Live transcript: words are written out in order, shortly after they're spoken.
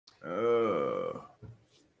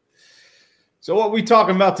So what we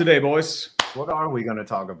talking about today, boys? What are we going to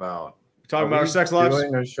talk about? Talking about our sex lives?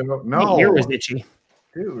 No. My ear was itchy.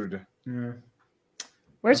 Dude. Yeah.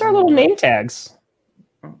 Where's our little name tags?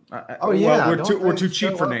 Yeah. We're too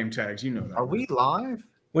cheap for name tags. You know that. Are we live?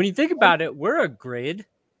 When you think about it, we're a grid.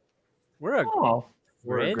 We're a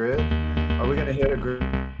We're a grid. grid? Are we going to hit a grid?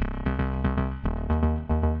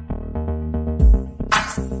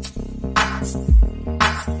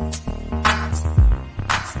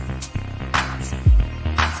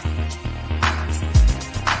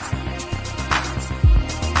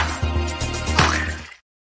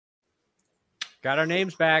 Got our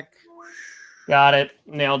names back. Got it.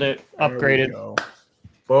 Nailed it. Upgraded.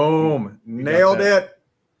 Boom. Nailed it.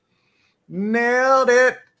 Nailed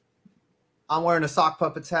it. I'm wearing a Sock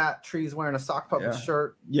Puppets hat. Tree's wearing a Sock Puppets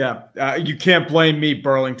shirt. Yeah. You can't blame me,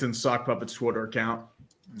 Burlington Sock Puppets Twitter account.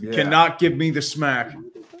 You cannot give me the smack.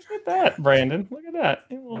 Look at that, Brandon. Look at that.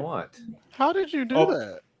 What? How did you do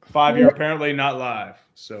that? 5 year apparently not live.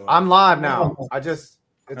 So I'm live now. It's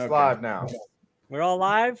live now. We're all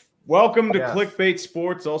live. Welcome to Clickbait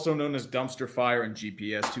Sports, also known as Dumpster Fire and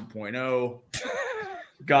GPS 2.0.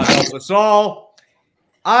 God help us all.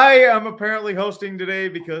 I am apparently hosting today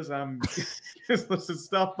because I'm useless and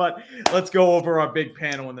stuff, but let's go over our big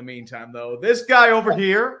panel in the meantime, though. This guy over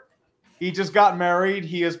here, he just got married.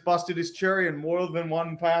 He has busted his cherry in more than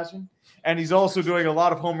one passion, and he's also doing a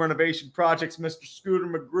lot of home renovation projects. Mr. Scooter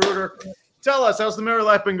Magruder, tell us, how's the married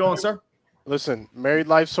life been going, sir? Listen, married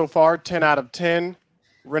life so far, 10 out of 10.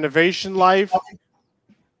 Renovation life,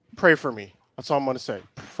 pray for me. That's all I'm going to say.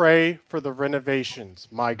 Pray for the renovations.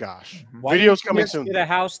 My gosh. Why Videos coming soon. Get a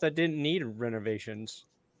house that didn't need renovations.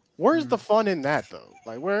 Where's the fun in that, though?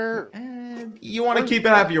 Like, where? You want to keep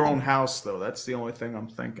it out of your own house, though. That's the only thing I'm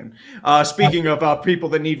thinking. Speaking of people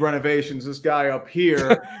that need renovations, this guy up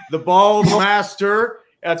here, the bald master.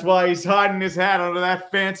 That's why he's hiding his hat under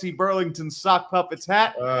that fancy Burlington Sock Puppets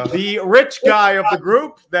hat. The rich guy of the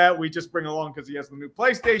group that we just bring along because he has the new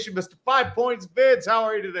PlayStation, Mr. 5 Points Vids. How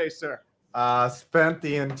are you today, sir? Spent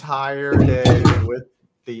the entire day with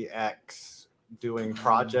the ex doing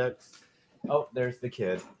projects. Oh, there's the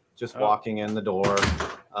kid just walking in the door.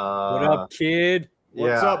 What up, kid?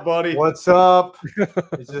 What's up, buddy? What's up?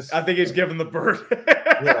 I think he's giving the bird.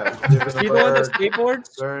 Is he the one that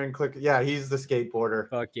skateboards? Yeah, he's the skateboarder.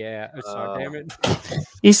 Fuck yeah. Sorry, damn it.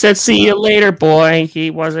 He said, "See you later, boy." He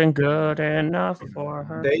wasn't good enough for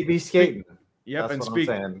her. They be skating. Yep, That's and what speak.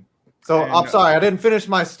 I'm saying. So I'm sorry, I didn't finish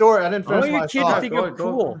my story. I didn't finish my kids thought. think you're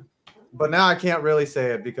cool. But now I can't really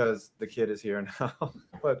say it because the kid is here now.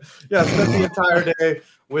 But yeah, spent the entire day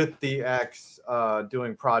with the ex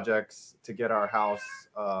doing projects to get our house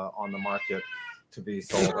on the market to be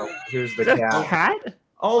sold. Here's the cat.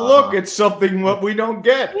 Oh, look, it's something what we don't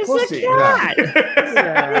get. It's Pussy. a cat.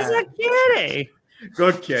 It's a kitty.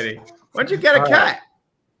 Good kitty. When'd you get a cat?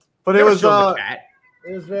 But it was cat.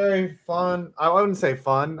 It was very fun. I wouldn't say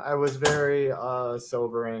fun. I was very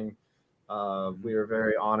sobering. We were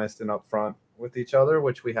very honest and upfront with each other,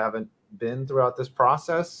 which we haven't been throughout this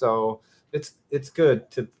process. So it's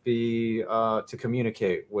good to be to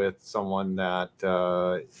communicate with someone that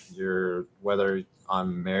you're, whether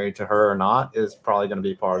I'm married to her or not, is probably going to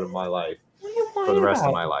be part of my life for the rest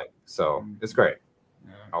of my life. So it's great.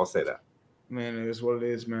 I'll say that. Man, it is what it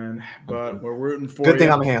is, man. But we're rooting for Good you.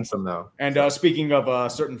 thing I'm handsome, though. And speaking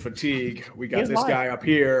of certain fatigue, we got this guy up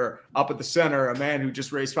here, up at the center, a man who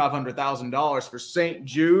just raised $500,000 for St.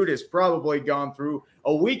 Jude, has probably gone through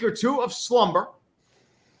a week or two of slumber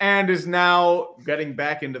and is now getting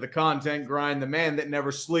back into the content grind. The man that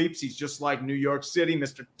never sleeps. He's just like New York City,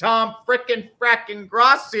 Mr. Tom frackin'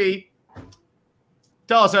 Grossi.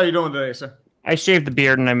 Tell us how you're doing today, sir. I shaved the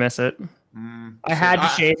beard and I miss it. I had to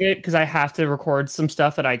shave it because I have to record some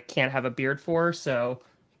stuff that I can't have a beard for. So,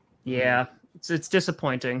 yeah, it's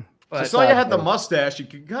disappointing. But I saw you had the mustache. You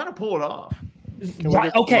could kind of pull it off.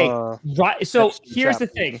 Right, okay, right. So here's the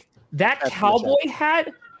thing: that cowboy hat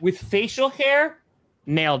with facial hair,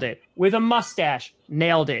 nailed it. With a mustache,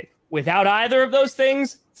 nailed it. Without either of those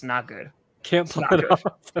things, it's not good. Can't pull it off.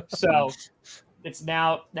 So it's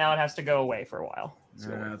now it has to go away for a while. So.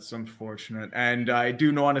 Yeah, that's unfortunate. And I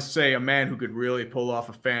do want to say a man who could really pull off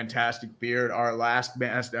a fantastic beard, our last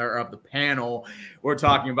master of the panel. We're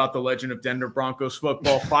talking about the legend of Denver Broncos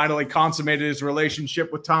football, finally consummated his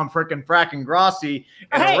relationship with Tom frackin' Grossi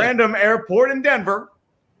at a random airport in Denver.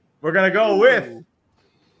 We're going to go with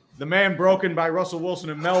the man broken by Russell Wilson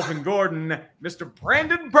and Melvin Gordon, Mr.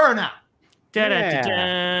 Brandon Burnout.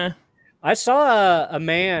 Yeah. I saw a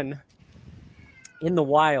man in the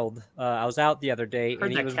wild. I was out the other day,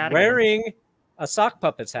 and he was wearing a Sock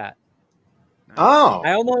Puppets hat. Oh,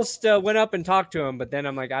 I almost went up and talked to him, but then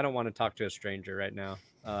I'm like, I don't want to talk to a stranger right now.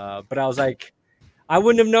 But I was like, I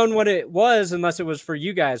wouldn't have known what it was unless it was for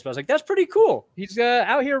you guys. But I was like, that's pretty cool. He's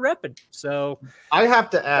out here repping. So I have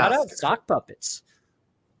to shout out ask, sock puppets.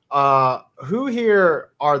 who here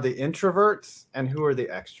are the introverts and who are the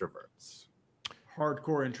extroverts?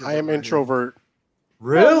 Hardcore introvert. I am right introvert.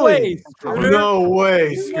 Really? Scooter. No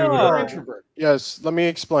way, Scooter. No. Introvert. Yes, let me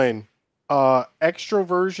explain.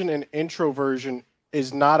 Extroversion and introversion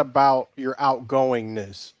is not about your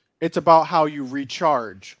outgoingness. It's about how you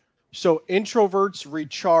recharge. So introverts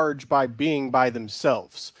recharge by being by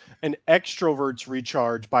themselves, and extroverts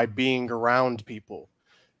recharge by being around people.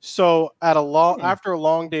 So after a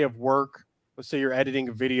long day of work, let's say you're editing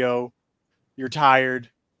a video, you're tired.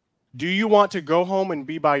 Do you want to go home and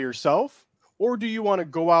be by yourself, or do you want to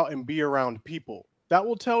go out and be around people? That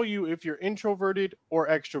will tell you if you're introverted or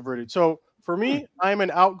extroverted. So for me, I'm an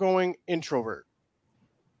outgoing introvert.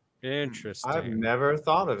 Interesting. I've never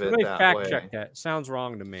thought of it Somebody that fact way. check that. Sounds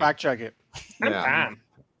wrong to me. Fact check it. Yeah.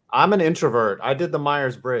 I'm an introvert. I did the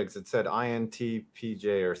Myers-Briggs. It said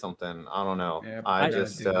INTPJ or something. I don't know. Yeah, I gotta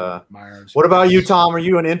just. do the Myers. What about you, Tom? Are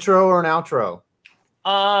you an intro or an outro?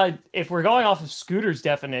 If we're going off of Scooter's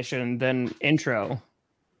definition, then intro.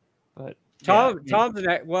 But Tom's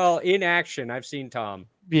in action. I've seen Tom.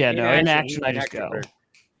 Yeah, no, in he's action I an just go. extrovert.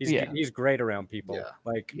 He's great around people. Yeah.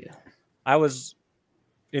 Like Yeah. I was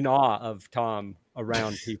in awe of Tom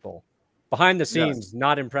around people. Behind the scenes,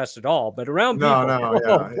 not impressed at all, but around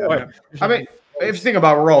people. Yeah. I mean, if you think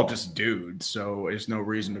about it, we're all just dudes, so there's no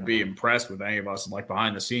reason to be impressed with any of us like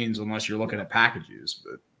behind the scenes unless you're looking at packages.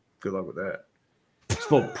 But good luck with that. Just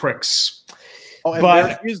little pricks. Oh, and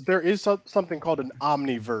But- there is something called an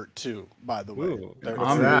omnivert too, by the way. Ooh. There-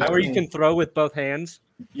 What's that? Where you can throw with both hands.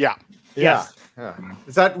 yeah. Yeah.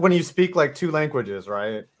 Is that when you speak like two languages,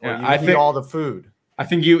 right? Or Yeah, you I eat think- all the food? I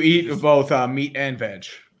think you eat both meat and veg.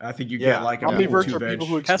 I think you Yeah. get like a Omniverts two are veg. people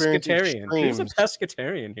who experience Pescatarian. Who's a extremes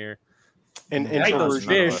pescatarian here? in I like those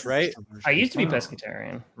introversion. fish, right? I used to be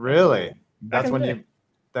pescatarian. Really? Back That's in when the you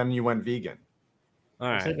then you went vegan. All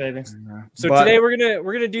That's right. it, baby. So But- today we're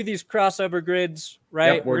gonna do these crossover grids,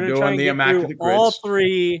 right? Yep, we're gonna doing the and get through immaculate all grids.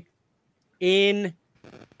 3 in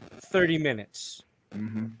 30 minutes.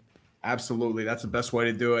 Mhm. Absolutely. That's the best way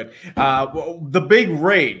to do it. Well, the big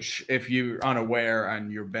rage, if you're unaware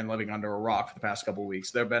and you've been living under a rock for the past couple of weeks,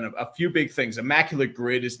 there have been a few big things. Immaculate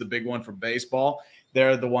Grid is the big one for baseball.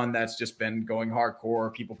 They're the one that's just been going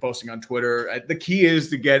hardcore, people posting on Twitter. The key is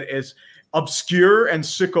to get as obscure and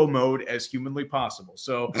sicko mode as humanly possible.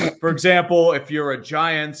 So, for example, if you're a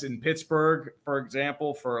Giants in Pittsburgh, for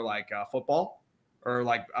example, for like football or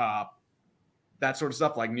like that sort of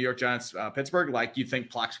stuff, like New York Giants, Pittsburgh, like you think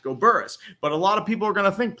Plaxico Burress. But a lot of people are going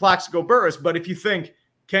to think Plaxico Burress. But if you think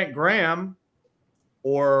Kent Graham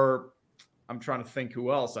or I'm trying to think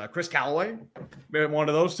who else, Chris Callaway, maybe one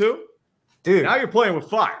of those two, Dude, now you're playing with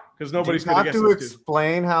fire because do nobody's you going have to to guess this.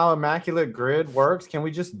 explain how Immaculate Grid works? Can we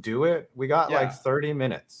just do it? We got Yeah. like 30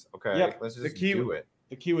 minutes. Okay, Yep. let's The just key- do it.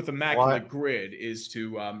 The key with Immaculate What? Grid is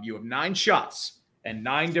to you have 9 shots and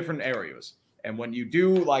 9 different areas. And when you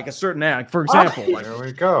do like a certain act, for example, like There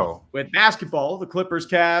we go. with basketball, the Clippers,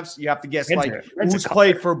 Cavs, you have to guess It's like a- it's a who's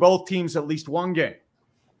played for both teams at least one game.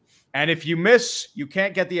 And if you miss, you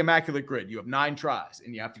can't get the Immaculate Grid. You have 9 tries,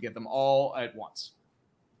 and you have to get them all at once.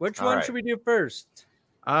 Which All one right. should we do first?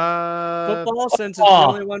 Football. Football, since it's the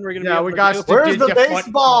football. only one we're gonna Yeah, be we able got to do. to- Where's did the you find-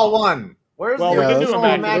 baseball one? Where's Well, the we can do baseball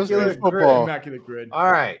Immaculate. Immaculate Football. Grid? Immaculate Grid.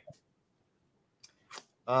 All right.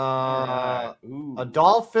 Ooh. A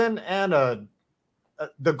dolphin and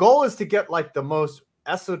the goal is to get like the most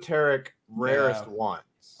esoteric, rarest ones.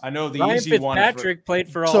 I know the Ryan easy one. Fitzpatrick played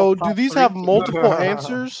for all. So do top these 3 have teams. multiple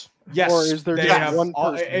answers? Yes, Or is there they just have one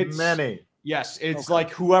all- person? it's Many. Yes, it's Okay. like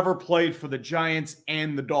whoever played for the Giants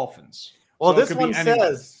and the Dolphins. Well, So it this could be one anyone.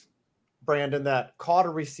 says, Brandon, that caught a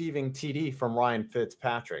receiving TD from Ryan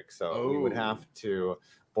Fitzpatrick. So we would Oh. have to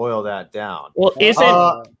boil that down. Well, isn't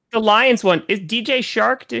Uh, the Lions one? Is DJ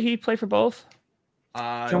Shark? Did he play for both?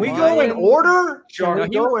 Can we go in Lions- order? Sure. Can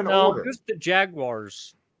we go in No. order? Who's the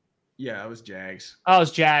Jaguars? Yeah, it was Jags. Oh, it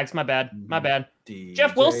was Jags. My bad. My bad.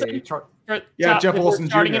 Jeff Wilson. Yeah, Jeff if we're Wilson Jr.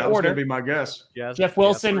 starting in That was going order. to be my guess. Yes. Jeff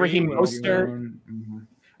Wilson, Yeah, Raheem three.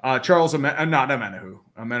 Mostert. Charles, not Amenahu.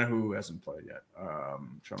 Amenahu hasn't played yet.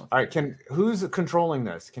 Trying to All right, who's controlling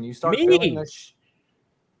this? Can you start Me. filling this?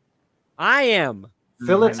 I am.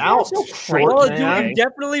 Fill it Mhm. out, So short Well, do man. we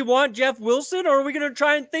definitely want Jeff Wilson, or are we going to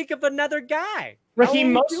try and think of another guy?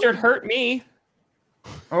 Raheem How are we Mostert doing? hurt me.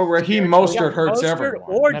 Oh, Raheem Yeah, Mostert hurts Mostert everyone.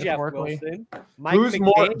 or Jeff Metaphorically. Wilson. Mike Who's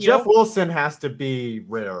more? McDaniel. Jeff Wilson has to be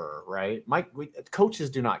rarer, right? Coaches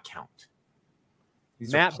do not count.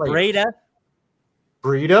 Matt Breida.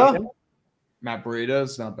 Breida? Matt Breida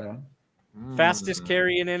is not bad. Fastest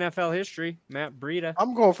carry in NFL history, Matt Breida.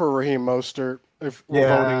 I'm going for Raheem Mostert if we're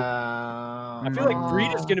voting. I feel like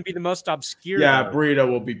Breida's going to be the most obscure. Yeah, Breida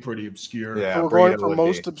will be pretty obscure. Yeah, So we're Breida going for would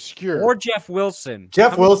most be. obscure. Or Jeff Wilson.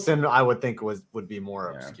 Jeff Wilson, I would think would be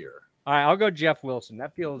more obscure. All right, I'll go Jeff Wilson.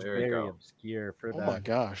 That feels There you very go. obscure for Oh that. my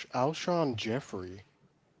gosh, Alshon Jeffrey.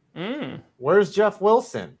 Where's Jeff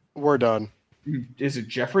Wilson? We're done. Is it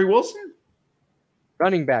Jeffrey Wilson?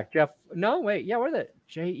 Running back, Jeff. No, wait. Yeah, where's that?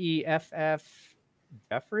 Jeff.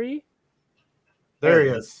 Jeffrey? There he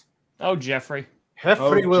is. Oh, Jeffrey.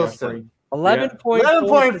 Jeffrey Oh, Wilson. 11.4.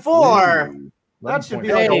 11.4. That should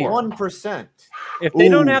be like a 11.4. 1%. If they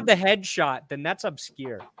don't Ooh. have the headshot, then that's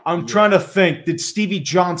obscure. I'm trying to think. Did Stevie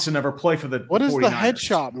Johnson ever play for the What does 49ers? the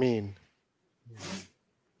headshot mean?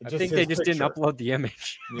 I think they just didn't upload the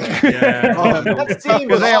image. Yeah. That team Because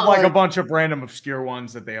was they have like a like- bunch of random obscure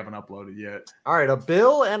ones that they haven't uploaded yet. All right, a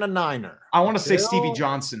Bill and a Niner. I want to say Bill- Stevie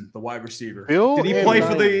Johnson, the wide receiver. Bill Did he and play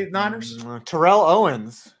for Niner. the Niners? Terrell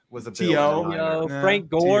Owens was a Bill T.O. and a Niner. Nah, Frank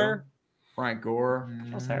Gore. Frank Gore.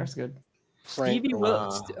 Charles Harris, good. Frank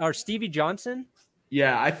Stevie Johnson.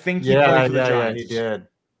 Yeah, I think he Yeah, played for the yeah, Giants. he did.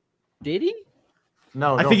 Did he?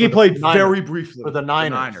 No, I no, think for he the played Niners. very briefly for the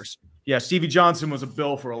Niners. Yeah, Stevie Johnson was a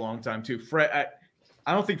Bill for a long time too. I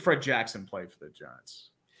don't think Fred Jackson played for the Giants.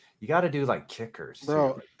 You got to do like kickers, too.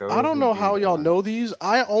 Bro, Like, those I don't know would be how y'all fun. know these.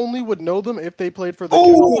 I only would know them if they played for the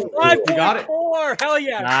Oh, Cowboys. you got it. 5.4. Hell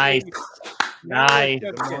yeah. Nice. Nice.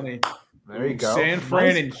 Good money. There you go. San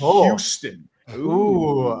Fran Nice and pull. Houston.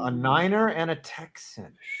 Ooh, a Niner and a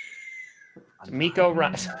Texan. Miko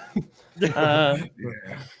Ryan.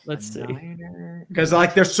 Let's see. Because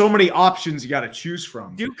like there's so many options you got to choose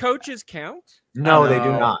from. Do coaches count? No, they do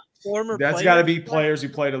No. not. Former That's players? got to be players who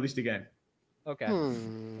played at least a game. Okay.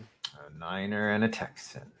 A Niner and a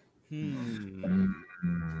Texan.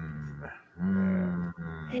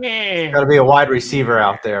 Yeah. Got to be a wide receiver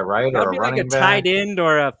out there, right? That'd Or be a like a running back. tight end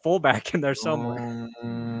or a fullback in there somewhere.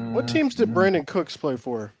 What teams did Brandon Cooks play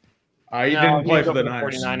for? He No, didn't play didn't for go the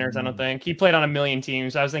Niners. 49ers, I don't think. He played on a million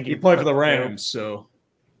teams. I was thinking He played for the Rams, so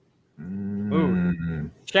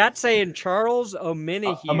Chat saying Charles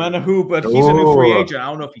Omenihu. Amenahu, but he's a new free Ooh. agent. I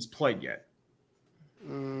don't know if he's played yet.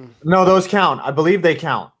 No, those count. I believe they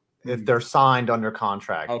count if they're signed under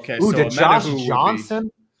contract. Okay, Ooh, so did Josh Amenahu would be-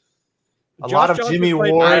 Johnson? A Josh lot of Johnson Jimmy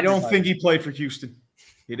played- Ward. I don't think he played for Houston.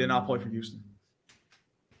 He did not play for Houston.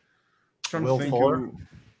 Trying Will to think Fuller? who-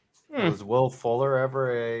 Was Will Fuller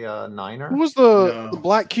ever a Niner? Who was the No.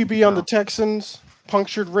 black QB on the Texans?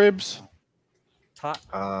 Punctured ribs.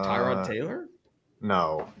 Tyrod Taylor?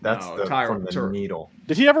 No, that's No, the from the Tyrod. needle.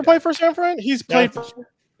 Did he ever play for San Fran? He's played for.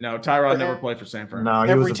 No, Tyrod never played for San Fran. No, he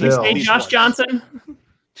Every was a team- Bill. Hey, These Josh ones. Johnson.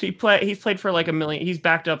 He's played for like a million. He's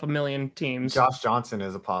backed up a million teams. Josh Johnson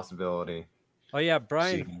is a possibility. Oh yeah,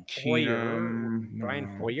 Brian Hoyer. Keenum, Brian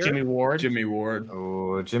no. Hoyer. Jimmy Ward. Jimmy Ward.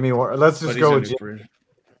 Oh, Jimmy Ward. Let's But just he's go a with new Jimmy. free agent.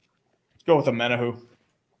 Let's go with Amenahu.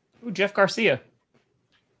 Ooh, Jeff Garcia.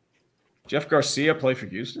 Jeff Garcia played for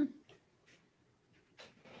Houston?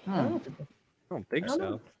 I don't think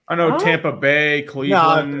so. I know Huh? Tampa Bay,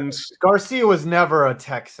 Cleveland. Garcia was never a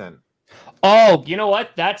Texan. Oh, you know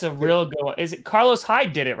what? That's a real good one. Is it Carlos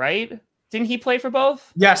Hyde did it, right? Didn't he play for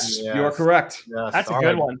both? Yes, Yes. you are correct. Yes, That's a all good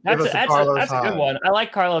right. one. Give That's us a Carlos good Hyde. one. I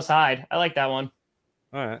like Carlos Hyde. I like that one.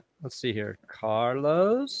 All right, let's see here.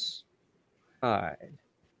 Carlos Hyde.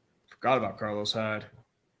 Forgot about Carlos Hyde.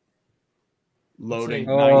 Loading.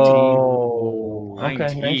 see. 19. Oh, Okay,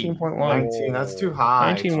 19.1. 19. That's too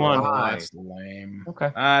high. 19-1. Too high. That's lame.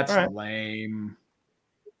 Okay. That's All right. lame.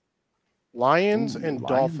 Lions and Lions,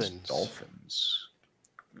 Dolphins. Dolphins.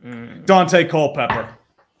 Mm. Dante Culpepper.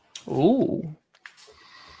 Ooh.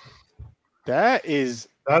 That is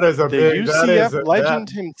That is a the big UCF legend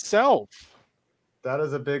himself. That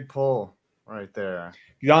is a big pull right there.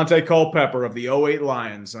 Dante Culpepper of the 08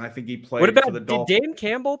 Lions, and I think he played what about for the did Dolphins. Dane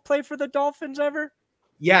Campbell play for the Dolphins ever?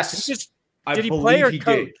 Yes, Just I did he believe play or he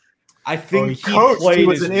coach? did. I think he coached. played He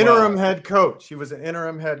was as an well. interim head coach. He was an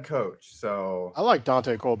interim head coach. So I like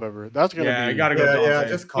Dante Culpepper. That's gonna Yeah, be. I gotta go. Yeah, Dante. yeah,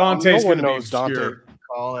 just call him. Dante's No one gonna be knows Dante. obscure.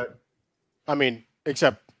 call it. I mean,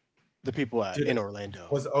 except the people Did- in Orlando.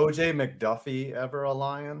 Was OJ McDuffie ever a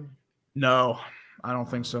Lion? No, I don't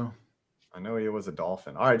think so. I know he was a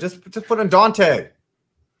Dolphin. All right, just put in Dante.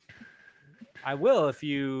 I will if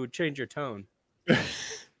you change your tone.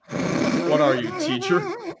 What are you, teacher?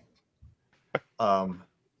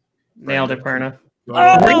 Nailed it, Perna. Oh,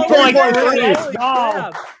 3.3. holy No.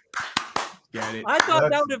 crap. Get it. I thought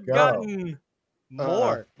that Let's would have go. gotten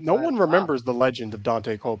more. No one remembers the legend of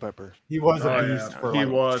Dante Culpepper. He was a Oh, beast yeah. for He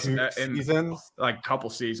like was two in seasons. like couple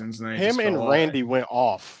seasons. And then he Him just and fell off. Randy went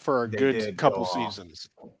off for a They good did couple go off. seasons.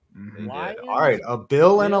 They Mhm. did. All right, a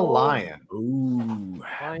bill and a Bill. lion. Ooh,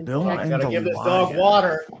 Lions, Bill Texans. and Gotta the give this Lion. dog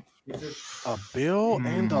water. A Bill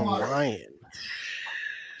and a Mm. Lion.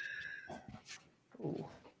 Ooh.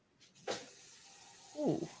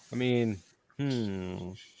 Ooh. I mean,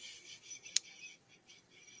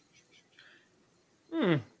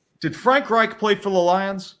 Did Frank Reich play for the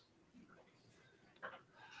Lions?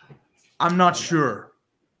 I'm not sure.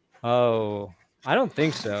 oh, I don't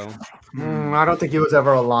think so. I don't think he was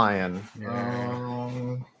ever a lion.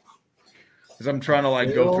 Because I'm trying to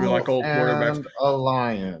like go through like old quarterbacks. And a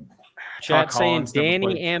lion. Chat Chuck saying Collins never Danny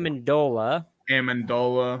played. Amendola.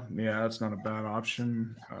 Amendola. Yeah, that's not a bad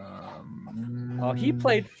option. Oh, he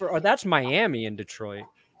played for. Oh, that's Miami and Detroit.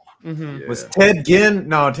 Mm-hmm. Was Ted Ginn?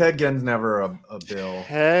 No, Ted Ginn's never a bill.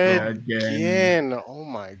 Head Again. again. Oh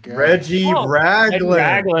my god. Reggie Ragland.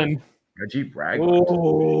 Ragland. Reggie Ragland.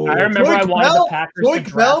 Oh, I remember I wanted the Packers to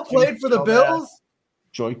Joyke Bell draft him played for the so bad. Bills.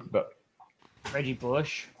 Joyke Bell. Reggie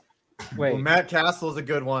Bush. wait. Well, Matt Castle's a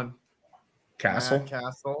good one. Castle. Matt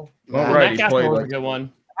Castle. Well, Matt right, he Castle played was like- a good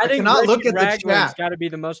one. I think cannot Reggie look at the Ragland's chat. got to be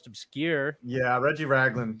the most obscure. Yeah, Reggie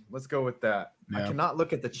Ragland. Let's go with that. I Yeah. cannot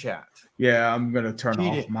look at the chat. Yeah, I'm gonna turn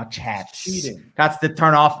off Cheating. my chats. Cheating. Got to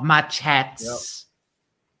turn off my chats.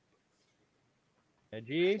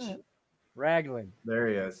 Reggie Ragland. There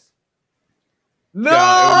he is. No!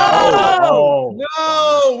 Oh,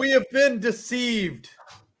 No! We have been deceived.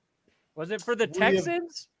 Was it for the We have-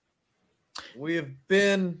 Texans? We have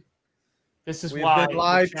been. This is We've why been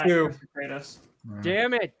lied the chat to. betrayed us.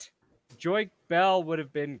 Damn it. Joyke Bell would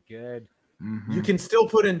have been good. Mhm. You can still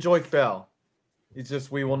put in Joyke Bell. It's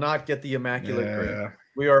just we will not get the immaculate grade. Yeah.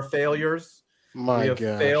 We are failures. My we have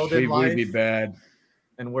god. failed in We'd life, be bad.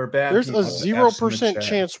 and we're bad. There's people. a 0% chat.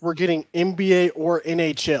 chance we're getting NBA or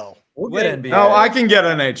NHL. We'll Wait. get NBA. No, I can get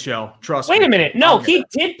NHL. Trust me. Wait a minute. No, I'll he get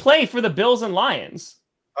did play for the Bills and Lions.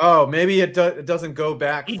 Oh, maybe it doesn't go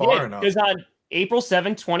back He far did. enough. Because on April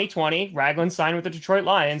 7, 2020, Ragland signed with the Detroit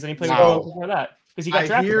Lions, and he played with Wow. the Bills before that. Because he got I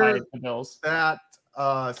drafted hear by the Bills. That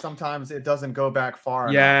sometimes it doesn't go back far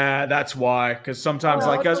enough. Yeah, that's why. Because sometimes,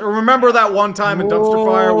 like, guys, remember that one time in Dumpster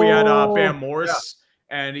Fire we had Bam Morris,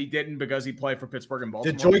 and he didn't because he played for Pittsburgh and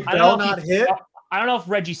Baltimore. Did Joyke I don't Bell know if not he- hit? I don't know if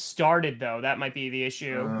Reggie started, though. That might be the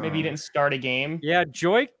issue. Maybe he didn't start a game. Yeah,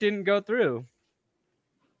 Joyke didn't go through.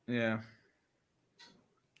 Yeah.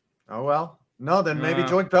 Oh well. No, then maybe Uh.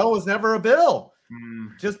 Joyke Bell was never a Bill.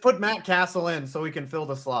 Mm. Just put Matt Castle in so we can fill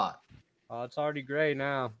the slot. Oh, it's already gray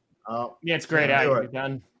now. Oh, Yeah, it's great. Can't do Out. it.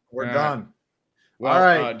 Done. we're Yeah. done. Well, All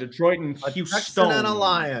right. Detroit and A Houston. Texan and a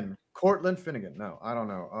Lion. Cortland Finnegan. No, I don't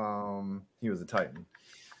know. He was a Titan.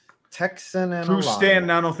 Texan and a Drew Lion. Stanton,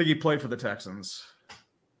 I don't think he played for the Texans.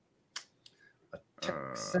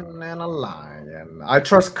 Texan and a Lion. I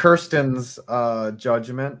trust Kirsten's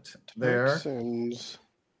judgment there. Texans.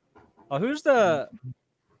 Oh, who's that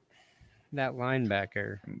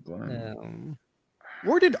linebacker?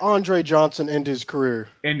 Where did Andre Johnson end his career?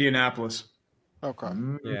 Indianapolis. Okay.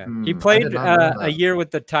 Yeah, Mhm. he I played did not know a that. year with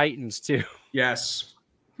the Titans too. Yes.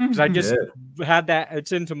 Because I just Did. had that.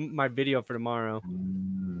 It's into my video for tomorrow.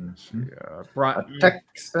 Mhm. Yeah. A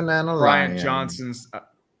Texan and a Brian Lion. Johnson's.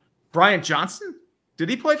 Brian Johnson? Did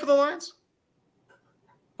he play for the Lions?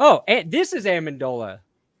 Oh, and this is Amendola.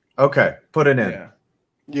 Okay, put it in. Yeah.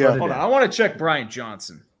 Yeah. Put it Hold in. on. I want to check Brian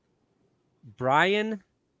Johnson. Bryant.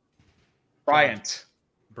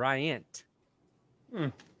 Bryant.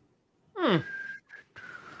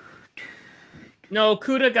 No,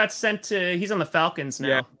 Kuda got sent to. He's on the Falcons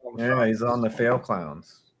now. Yeah, he's on the fail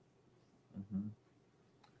clowns. Mhm.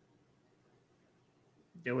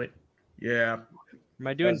 Do it. Yeah. Am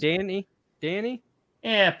I doing That's- Danny? Danny?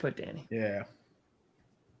 Yeah, put Danny. Yeah.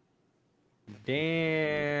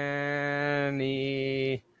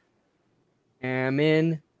 Danny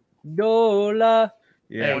Amendola.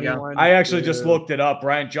 Yeah. There you go. 21, I actually just 2. looked it up.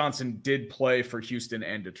 Brian Johnson did play for Houston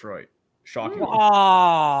and Detroit. Shocking.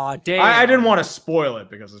 Oh, damn. I didn't want to spoil it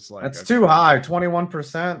because it's like That's too high.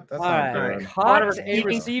 21%. That's All not right. good. Caught Water a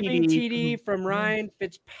receiving TD. TD from Ryan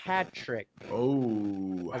Fitzpatrick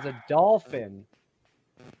Oh. as a Dolphin.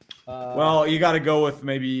 Well, you got to go with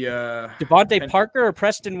maybe Devontae Parker or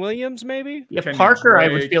Preston Williams, maybe? Yeah, Kenyon Parker, I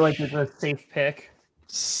would Drake. feel like is a safe pick.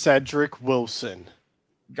 Cedric Wilson.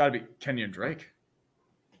 got to be Kenyon Drake.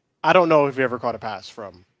 I don't know if he ever caught a pass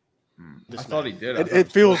from. I thought he did. I It, thought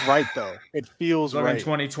it feels right though. It feels I mean, right.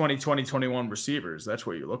 2020, 2021 receivers. That's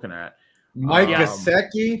what you're looking at. Mike Yeah.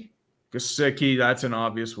 Gesicki. Gesicki, that's an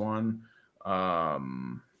obvious one.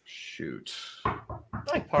 Shoot.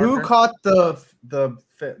 Like Parker. Who caught the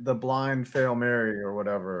blind Fail Mary or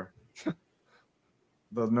whatever?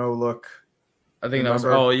 The no look. I think that was.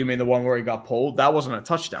 Remember? Oh, you mean the one where he got pulled? That wasn't a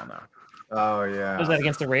touchdown, though. Oh yeah. Was that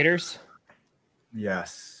against the Raiders?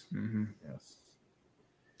 Yes. Mm-hmm. Yes.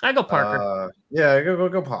 I go Parker. Yeah,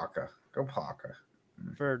 go Parker. Go Parker.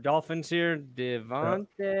 For Dolphins here, Devontae.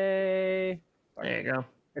 There you go.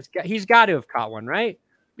 He's got to have caught one, right?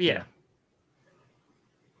 Yeah.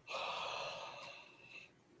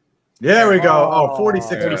 There we go. Oh,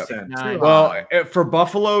 46%. Nice. Well, for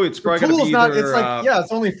Buffalo, it's probably going to be either, It's like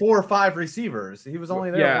it's only 4 or 5 receivers. He was only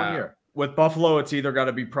there 1 year. With Buffalo, it's either got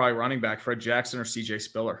to be probably running back Fred Jackson or CJ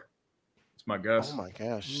Spiller. That's my guess. Oh my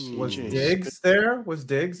gosh. Was CJ. Diggs there? Was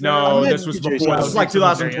Diggs there? No, I this meant was CJ before. This was like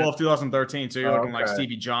Spiller. 2012, 2013. So you're looking like Okay.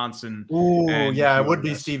 Stevie Johnson. Ooh, and yeah, it who would be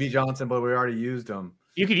else? Stevie Johnson, but we already used him.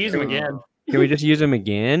 You could use him again. Can we just use him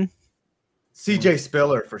again? CJ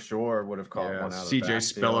Spiller for sure would have caught Yeah, one out of CJ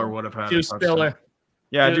Spiller would have had Do a touchdown. Spiller.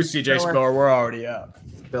 Yeah, Do do CJ Spiller. Spiller. We're already up.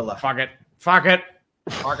 Spiller. Fuck it. Fuck it.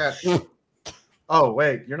 Okay. Oh,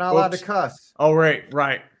 wait, you're not allowed Oops. to cuss. Oh, right.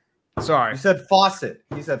 Sorry. You said faucet.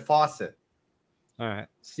 He said faucet. All right.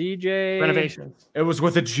 CJ. Renovations. It was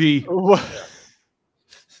with a G.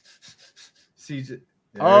 CJ.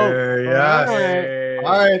 Oh, yes. Hey.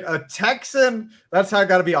 All right, a Texan. That's how it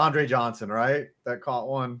got to be Andre Johnson, right? That caught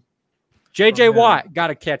one. JJ From him. Watt got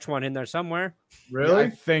to catch one in there somewhere. Really? I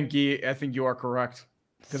think you are correct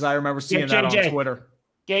because I remember seeing Yeah, that JJ. on Twitter.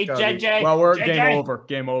 Gay Gotta be- JJ. Well, we're JJ. game over.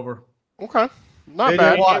 Game over. Okay. Not JJ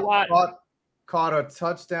bad. Watt caught a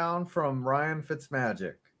touchdown from Ryan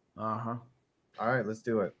Fitzmagic. Uh huh. All right, let's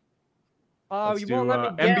do it. Oh, Let's you do won't let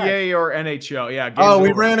me guess. NBA or NHL. Yeah. Game's Oh, we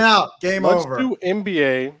over. ran out. Game Let's over. do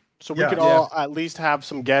NBA so we Yeah. could all at least have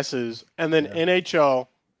some guesses. And then NHL,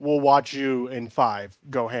 we'll watch you in 5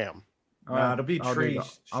 go ham. Nah, it'll be I'll do tree. that.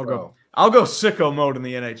 show. I'll go sicko mode in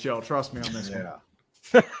the NHL. Trust me on this one.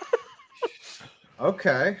 Yeah.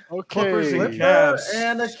 Okay. Clippers and Okay. Clipper Cavs.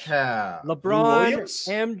 and a Cav. LeBron, Williams?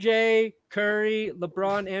 MJ, Curry,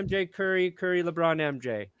 LeBron, MJ, Curry, LeBron,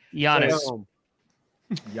 MJ. Giannis. Boom.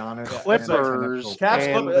 Giannis. Clippers Cavs,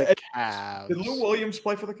 and Clippers. the Cavs. Did Lou Williams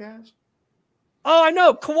play for the Cavs? Oh, I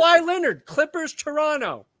know. Kawhi Leonard, Clippers,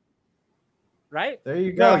 Toronto. Right? There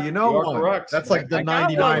you go. Yeah, you know you are one. correct. That's like the I got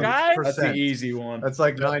one, 99%. guys. That's the easy one. That's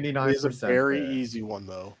like It 99%. is a very there. easy one,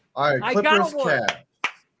 though. All right, I got Clippers, one. Cavs.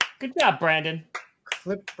 Good job, Brandon.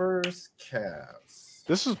 Clippers, Cavs.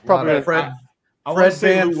 This is Lot probably of Fred. I Fred want to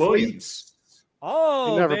say Van Lou Fleet. Williams.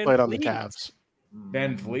 Oh, he never Van played on the Fleet. Cavs.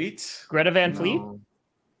 Van Vliet? Greta Van Fleet. No.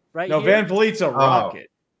 Right No, here. Van Vliet's a Rocket.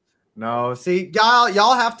 No, see,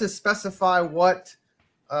 y'all have to specify what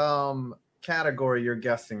category you're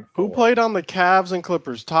guessing for. Who played on the Cavs and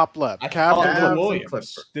Clippers? Top left. I Cavs thought and Cavs Lou and Clippers. Williams.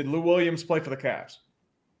 Clippers. Did Lou Williams play for the Cavs?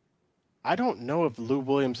 I don't know if Lou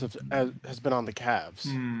Williams has been on the Cavs.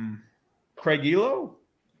 Craig Elo?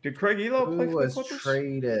 Did Craig Elo play Who for the was Clippers?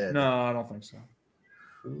 traded? No, I don't think so.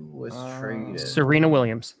 Who was traded? Serena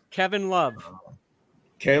Williams. Kevin Love,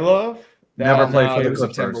 K-Love? Never played for he the was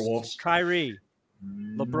Clippers. Timberwolves. Kyrie,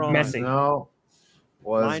 LeBron. Messi. No.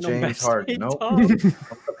 Was Lionel James Messi. Harden? Nope. Tom. I'm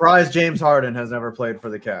surprised James Harden has never played for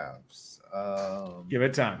the Cavs. Give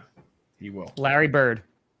it time. He will. Larry Bird.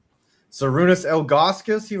 Sarunas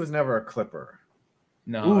Ilgauskas, he was never a Clipper.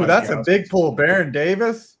 No. Ooh, that's a big pull. Baron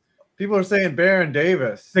Davis? People are saying Baron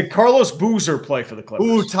Davis. Did Carlos Boozer play for the Clippers?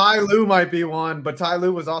 Ooh, Ty Lue might be one, but Ty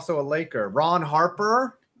Lue was also a Laker. Ron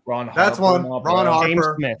Harper? Ron Harper. That's one. not Ron bad. Harper. James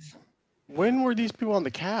Smith. When were these people on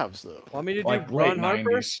the Cavs, though? Want me to do Like Ron late Harper?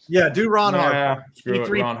 90s. Yeah, do Ron Harper. Yeah, screw it,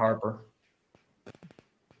 E3. Ron Harper.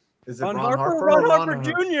 Is it Ron Ron Harper, Harper? Ron or Harper Ron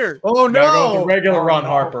Jr. Oh, Gotta go with no. the regular Oh, Ron no.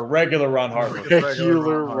 Harper. Regular Ron Harper.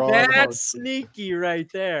 Regular Ron Harper. That's sneaky right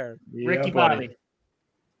there. Ricky Yeah, buddy. Bobby.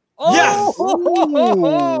 Yes!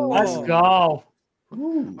 Oh, Let's go.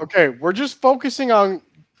 Okay, we're just focusing on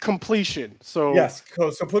completion. So Yes,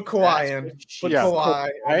 so put Kawhi in. Put Yeah. Kawhi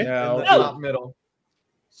Kawhi. in Yeah, the okay. top middle.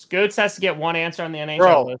 Scoots has to get one answer on the NHL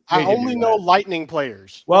bro, list. I We can only do know that. Lightning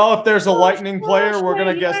players. Well, if there's a Lightning player, we're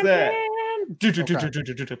going to guess that.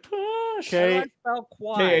 Push. K I spell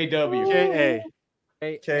Kawhi. K-A-W. K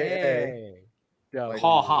K-A. Go. Like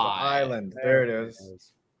Ha the ha. Island. There it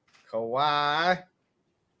is. Kawhi.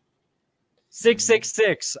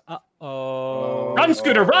 666. Uh-oh. Run,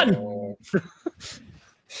 Scooter, run.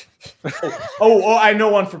 Oh, I know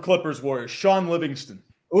one for Clippers Warriors. Sean Livingston.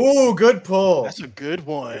 Ooh, good pull. That's a good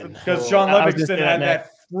one. Because Sean I was gonna Livingston say had that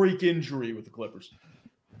that freak injury with the Clippers.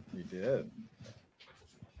 You did.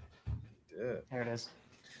 There it is.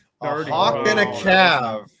 A Dirty. hawk and a Oh,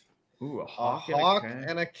 calf. Ooh, a A hawk, hawk and a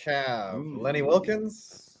and a calf. Ooh. Lenny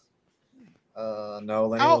Wilkins. No,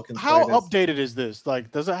 Lenny How Wilkens played his- updated is this?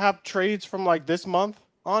 Like, does it have trades from like this month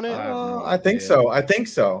on it? I think so. I think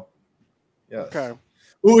so. Yes. Okay.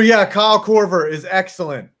 Oh yeah, Kyle Korver is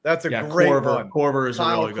excellent. That's a great one. Korver is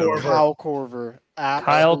Kyle a really good one. Kyle Korver.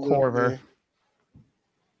 Kyle Absolutely. Korver.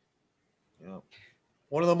 Yeah.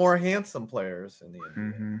 One of the more handsome players in the NBA.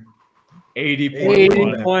 Mm-hmm.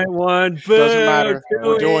 80.1. 80.1. Doesn't matter. Boom.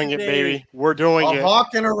 We're doing it, baby. We're doing A it. hawk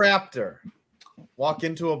and a raptor walk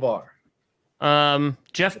into a bar.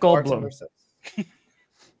 Jeff The Goldblum. bartender says,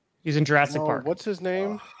 He's in Jurassic No, Park. what's his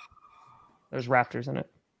name? There's raptors in it.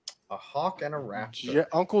 a hawk and a raptor.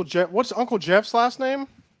 Uncle Jeff. What's Uncle Jeff's last name?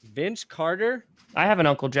 Vince Carter. I have an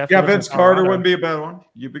Uncle Jeff. Yeah, who lives in Vince Carter Colorado. wouldn't be a bad one.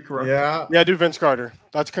 You'd be correct. Yeah. Yeah, do Vince Carter.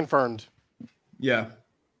 That's confirmed. Yeah.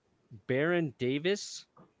 Baron Davis.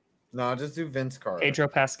 No, just do Vince Carter. Pedro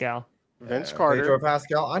Pascal. Vince Carter. Pedro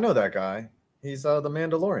Pascal. I know that guy. He's the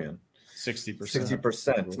Mandalorian. 60%.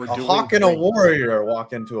 60%. We're A doing hawk and a great. warrior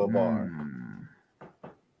walk into a bar.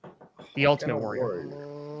 The Ultimate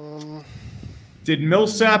Warrior. Did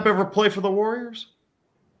Millsap ever play for the Warriors?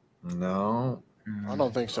 No. I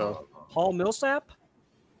don't think so. Paul Millsap.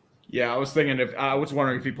 Yeah, I was thinking if I was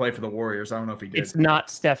wondering if he played for the Warriors. I don't know if he did. It's not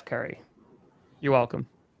Steph Curry. You're welcome.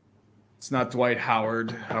 It's not Dwight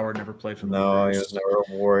Howard. Howard never played for the No, he Warriors. was never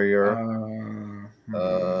a warrior.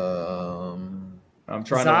 I'm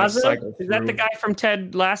trying to Zaza? cycle Is that the through. guy from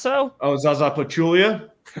Ted Lasso? Oh, Zaza Pachulia?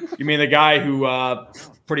 You mean the guy who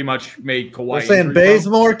pretty much made Kawhi? We're saying injury prone?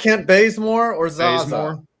 Bazemore, Kent Bazemore, or Zaza?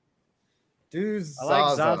 Bazemore. Do Zaza. I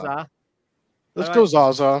like Zaza. Let's go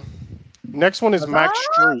Zaza. Next one is Max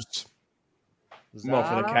Strus. Well,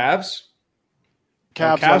 for the Cavs.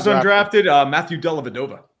 Cavs Undrafted. Matthew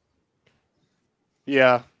Dellavedova.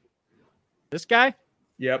 Yeah. This guy.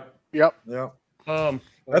 Yep. Yeah.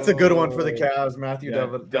 That's a good one for Oh. the Cavs. Matthew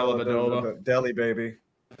Dellavedova. Deli, baby.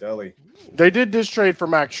 Deli. They did this trade for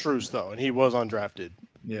Max Strus, though, and he was undrafted.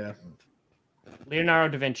 Yeah.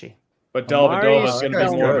 Leonardo da Vinci. But Dellavedova is Amari going to be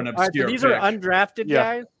Spellman. more of an All right, so obscure these pick. are undrafted Yeah.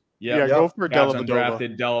 guys. Yeah, go for Cavs Dellavedova.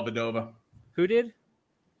 undrafted Dellavedova. Who did?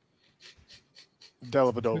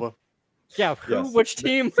 Dellavedova. Yeah. Who? Yes. Which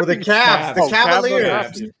team? For the Cavs. The Oh, Cavaliers.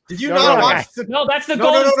 Cavs. Did you No, not no, watch the No, that's the No,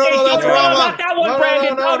 Golden no, no, State. no, that's No, the wrong not one. that one, No, no,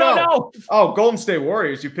 Brandon. no, no, No. Oh, Golden State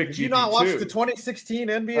Warriors. You picked Did you GP2. not watch the 2016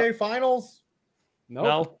 NBA Finals? Nope.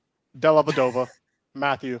 No. Dellavedova.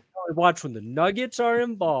 Matthew. I watch when the Nuggets are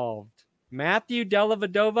involved. Matthew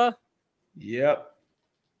Dellavedova. Yep.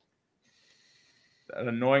 That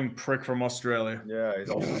annoying prick from Australia. Yeah, he's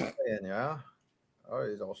Australian, yeah. Oh,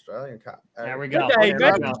 he's Australian. There we go. Okay,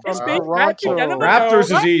 There we Matthew go. Matthew Dellavedova.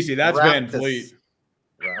 Raptors is easy. That's Van Raptors. Fleet.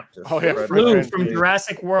 Raptors. Oh, yeah, Red Blue Raptors. from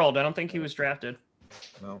Jurassic World. I don't think he was drafted.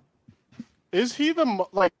 No. Is he the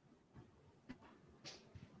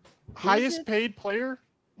highest paid player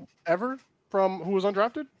ever from who was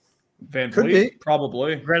undrafted? Van Could Fleet? be.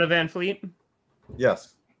 Probably. Greta Van Fleet.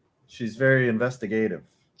 Yes. She's very investigative.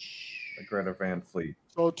 Like Greta Van Fleet.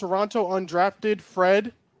 So Toronto undrafted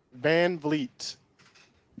Fred Van Vliet.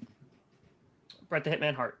 Brett the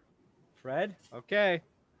Hitman Hart. Fred. Okay.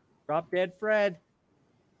 Drop dead Fred.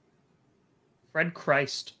 Fred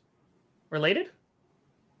Christ. Related?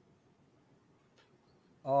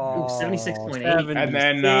 Oh, 76.8. And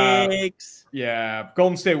then, 76. Yeah.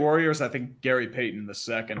 Golden State Warriors, I think Gary Payton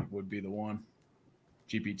II would be the one.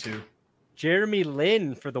 GP2. Jeremy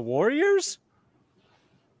Lin for the Warriors.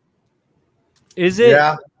 Is it?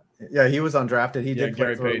 Yeah. Yeah, he was undrafted. He Yeah, did play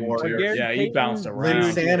Gary for the Payton. Warriors. Gary Yeah, he Payton, bounced around.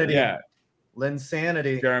 Linsanity. Yeah.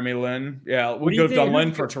 Linsanity. Jeremy Lin. Yeah, What we do you could have done think?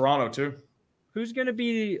 Lin for Toronto, too. Who's going to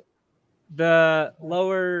be the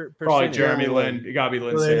lower Probably percentage? Jeremy Lin. You got to be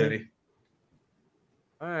Lin Lin. Sanity.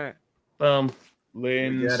 All right. Boom.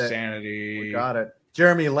 Lin get it. Sanity. We got it.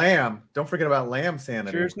 Jeremy Lamb. Don't forget about Lamb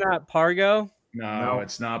Sanity. Sure it's not Pargo. No, No.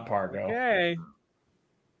 it's not Pargo. Okay.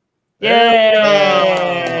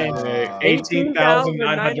 Yay! Uh,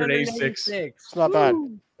 18,986. It's not bad.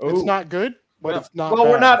 It's Ooh. not good, but it's not Well,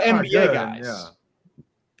 bad. we're not Not NBA good, guys. Yeah.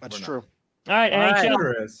 That's we're true. All right, All right. NHL.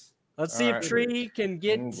 Sure is. Let's see All if right. Tree can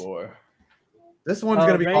get Oh, boy. This one's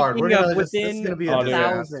gonna be hard. We're ranking gonna of this is within gonna be a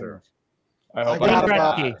 1,000. disaster. I hope I got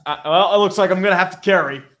Gretzky. well, it looks like I'm going to have to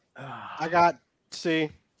carry. I got, see,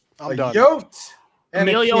 I'm A done. Yote and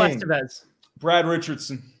a Emilio king. Estevez. Brad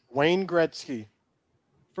Richardson. Wayne Gretzky.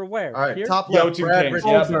 For where? All right, Here? top left. Yo, Brad Kings.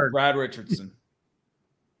 Richardson. Yep, Goldberg. Brad Richardson.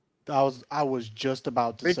 I was just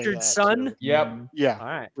about to say that. Richardson? too. Yep, Yeah, All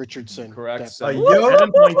right. Richardson. correct. A definitely. Yote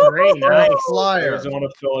 7.3. Nice. flyer. Arizona,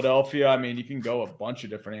 Philadelphia. I mean, you can go a bunch of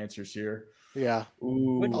different answers here. Yeah,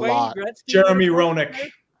 Ooh, Would a Wayne lot. Gretzky Jeremy be the first Roenick. player?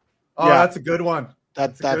 Oh, Yeah. that's a good one.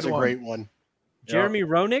 that's a a good one. great one. Jeremy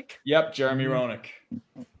Roenick? Yep, Jeremy Roenick.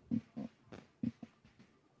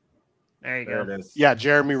 There you There go. it is. Yeah,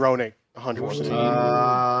 Jeremy Roenick, 100%.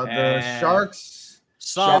 The Sharks.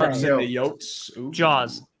 Sharks Yo. and the Yotes. Ooh.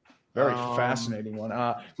 Jaws. Very fascinating one.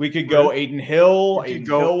 We could go Aiden Hill. You could Aiden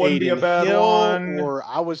go Hill wouldn't be a Aiden bad Hill, one. or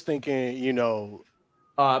I was thinking,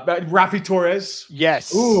 But Rafi Torres.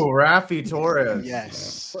 yes. Ooh, Rafi Torres.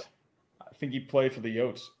 Yes. I think he played for the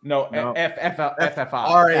Yotes. No, No. FFI.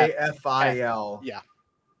 RAFIL. Yeah.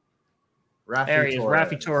 Rafi There he is. Torres.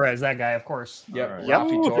 Rafi Torres, that guy, of course. Yep. All right.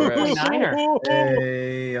 Rafi Torres. Niner.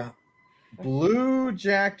 A Blue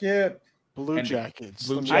Jacket. Blue And Jackets.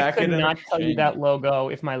 Blue Let me- Jacket. I could and a not tell you chain. that logo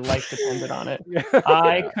if my life depended on it.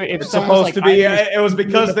 I could. If It's someone was supposed to like, be. I just It was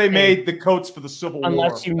because the they thing. made the coats for the Civil War.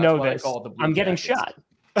 Unless you That's know why they this, call it the Blue I'm getting Jackets.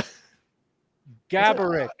 shot.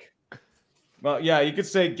 Gaborik. Well, yeah, you could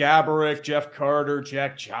say Gaborik, Jeff Carter,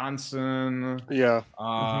 Jack Johnson. Yeah.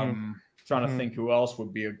 Trying to think who else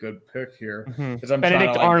would be a good pick here. Mhm. 'Cause I'm trying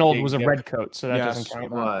Benedict to, like, Arnold dig was a dip. red coat, so that Yes, doesn't count.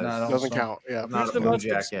 It was. Doesn't count. Yeah. Not Who's a the Blue most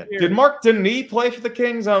Jacket. experienced? Didn't he play for the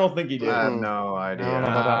Kings? I don't think he did. I have no idea. I don't know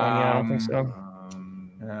about that one. Yeah, I don't think so.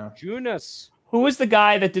 Yeah. Junas. Who was the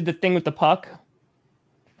guy that did the thing with the puck?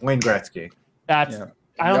 Wayne Gretzky. That's. Yeah.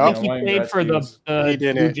 I don't Nope. think he Wayne played for Gretzky was- the He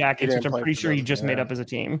didn't. Blue He Jackets, didn't which I'm play pretty for sure he them. just made Yeah. up as a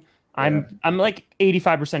team. I'm like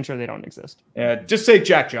 85% sure they don't exist. Yeah, just say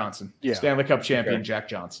Jack Johnson. Yeah. Stanley Cup champion Okay. Jack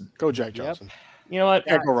Johnson. Go Jack Johnson. You know what?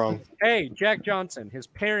 Can't go wrong. Hey, Jack Johnson. His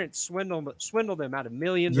parents swindled him out of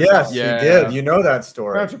millions. Yes, of dollars. Yeah. he did. You know that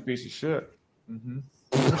story. That's a piece of shit.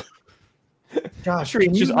 Gosh, Tree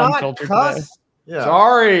can just you not unfiltered cuss? Yeah.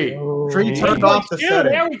 Sorry. Tree turned off the Dude,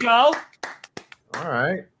 setting. there we go. All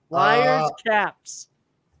right. Flyers, Caps.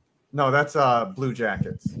 No, that's Blue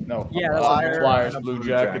Jackets. No. Yeah, that's Flyers, a Blue Blue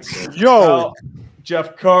Jackets. Jacket. Yo. Well,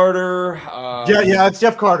 Jeff Carter. Yeah, it's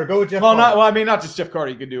Jeff Carter. Go with Jeff Well, Carter. I mean, not just Jeff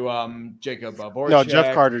Carter. You could do Jacob Voracek. No,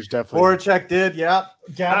 Jeff Carter's definitely. Voracek did, yeah.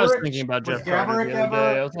 Gaborik. I was thinking about Was Jeff Carter Gaborik the other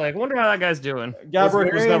day. I was like, I wonder how that guy's doing. Gaborik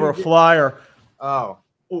was Was never a Aaron- Flyer. Oh,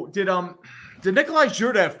 Oh, did Nikolai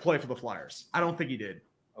Zhurdev play for the Flyers? I don't think he did.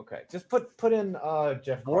 okay. Just put in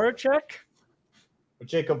Jeff Carter. Voracek.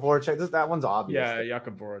 Jacob Voracek. That one's obvious. Yeah,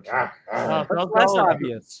 Jakob Voracek. Oh, What's let's less go.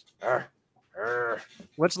 obvious?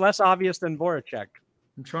 What's less obvious than Voracek?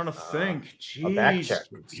 I'm trying to think. a back Jeez. check.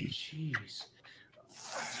 Jeez.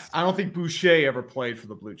 I don't think Boucher ever played for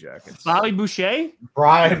the Blue Jackets. Bobby Boucher?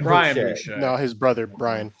 Brian Boucher. No, his brother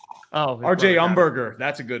Brian. Oh, his RJ brother. Umberger.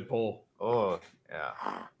 That's a good pull. Oh, yeah.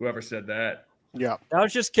 Whoever said that. Yeah. That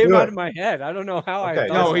was just came Good. out of my head. I don't know how Okay, I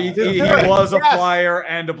thought. No, that. he was a Flyer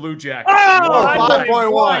and a Blue Jacket. Oh,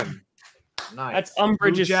 5.1. Nice. That's Blue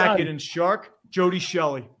Umbridge's Jacket son. and Shark. Jody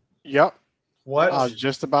Shelley. Yep. What? I was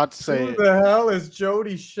just about to say Who it. the hell is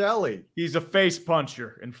Jody Shelley? He's a face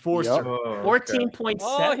puncher, enforcer. Yep. Oh, okay. 14.7.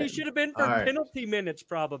 Oh, he should have been for All right. penalty minutes,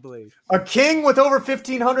 probably. A king with over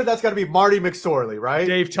 1,500. That's got to be Marty McSorley, right?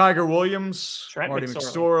 Dave Tiger Williams. Trent Marty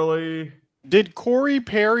McSorley. McSorley. Did Corey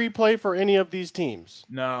Perry play for any of these teams?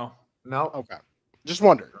 No. No. Okay. Just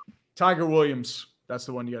wonder. Tiger Williams. That's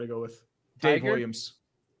the one you got to go with. Dave Tiger? Williams.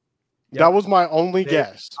 Yep. That was my only Dave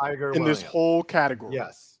guess Tiger in this Williams. whole category.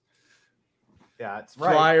 Yes. Yeah, it's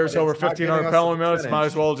right. Flyers but over it's not 1,500 giving us penalty the minutes. Might percentage.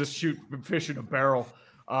 as well just shoot fish in a barrel.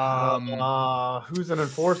 Who's an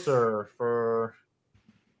enforcer for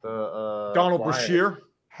the Donald Flyers? Brashear.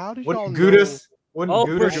 How did y'all Wouldn't know? Gudis? Wouldn't Oh,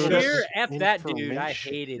 Gudis? Brashear, F that dude. I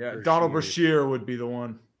Information. hated Yeah, Brashear. Donald Brashear would be the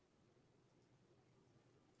one.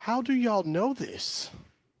 How do y'all know this?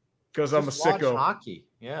 Because I'm a Just watch sicko. hockey.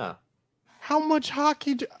 Yeah. How much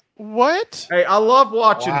hockey? What? Hey, I love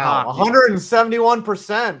watching Wow. hockey.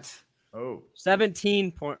 171%. Oh,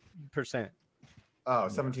 17%. Oh,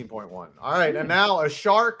 17.1. All right, and now a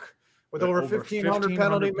Shark with over 1,500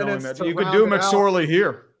 penalty minutes. to You could round do it out. McSorley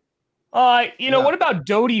here. You know, Yeah. what about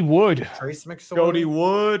Dodie Wood? Trace McSorley. Cody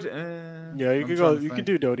Wood. Yeah, you could go. You could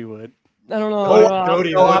do Doty Wood. I don't know.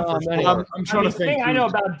 Dodie I Wood don't know for many. sure. I'm trying The to think. thing I know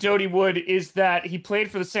about Dodie Wood is that he played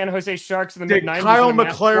for the San Jose Sharks in the Did mid-90s. Kyle and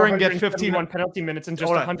amassed McLaren get 471 15 penalty minutes in just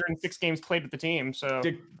Hold on. 106 games played with the team? So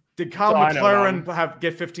Did Kyle So I know McLaren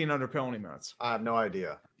get 1,500 penalty minutes? I have no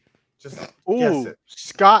idea. Just guess Ooh, it.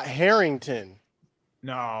 Scott Harrington.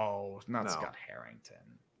 No, not No. Scott Harrington.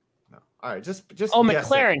 No. All right, just oh, guess it.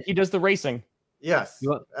 McLaren, he does the racing. Yes.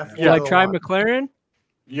 You want- F You like the try line. McLaren?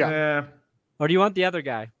 Yeah. Or do you want the other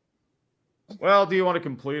guy? Well, do you want to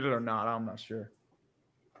complete it or not? I'm not sure.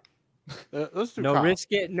 Let's do No Kyle. risk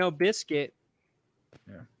it, no biscuit.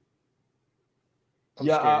 I'm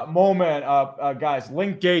Yeah, scared. moment, guys.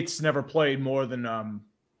 Link Gates never played more than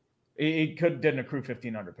he didn't accrue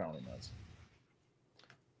 1,500 penalty minutes.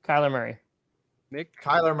 Kyler Murray. Mick,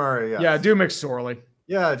 Kyler Murray. Yes. Yeah, do McSorley.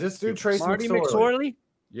 Yeah, just do Trace Marty McSorley. McSorley?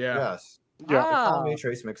 Yeah, Yes. Yeah. Call Ah, me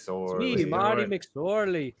Trace it's McSorley. me, Marty right.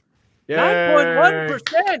 McSorley.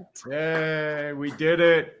 9.1%. Yay, we did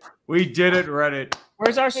it. We did it, Reddit.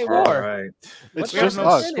 Where's our All score? right. It's We have just no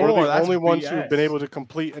us. score. We're the That's only ones who've been BS. able to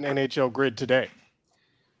complete an NHL grid today.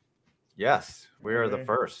 Yes, we are the Okay.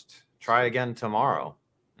 first. Try again tomorrow.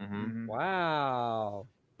 Mhm. Wow.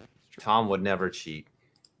 Tom would never cheat.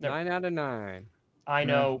 9 out of 9. I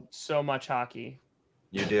know so much hockey.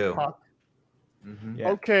 You do. Puck. Mhm. Yeah.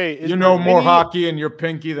 Okay. You know more hockey in your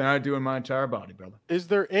pinky than I do in my entire body, brother. Is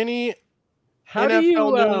there any How do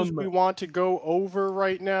NFL you news we want to go over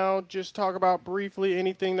right now? Just talk about briefly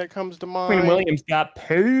anything that comes to mind. Quinn Williams got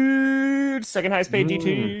paid. Second highest paid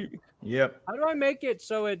DT. Yep. How do I make it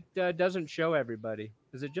so it doesn't show everybody?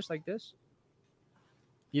 Is it just like this?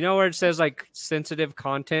 You know where it says like sensitive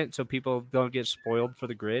content so people don't get spoiled for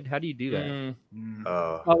the grid? How do you do that? Mm.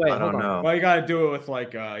 Oh, wait, I don't hold on. know. Well, you got to do it with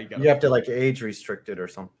like You have to like age restricted or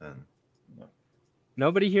something.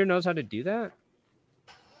 Nobody here knows how to do that?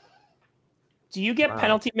 Do you get Wow.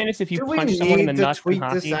 penalty minutes if you Do we punch someone in the need to nuts in tweet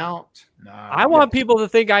hockey? this out? I want people to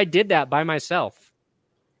think I did that by myself.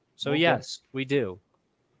 So Okay. yes, we do.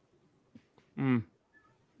 Mm.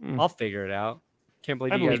 I'll figure it out. Can't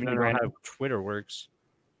believe I you guys believe in don't you, know how Brandon. Twitter works.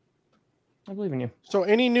 I believe in you. So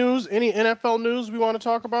any news, any NFL news we want to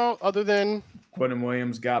talk about other than Quentin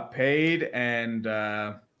Williams got paid, and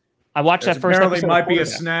I watched there's that first apparently episode. might of be a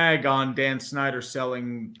Quarterback. snag on Dan Snyder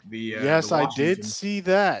selling the. yes, the I did Washington. see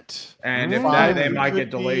that. And if that, they Finally might could get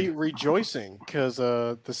delayed. be rejoicing because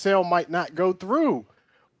the sale might not go through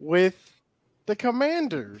with the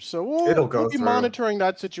Commanders. So It'll go we'll be through. monitoring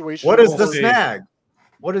that situation. What is the see. snag?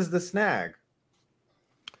 What is the snag?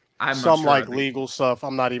 I'm not Some sure. I like think- legal stuff.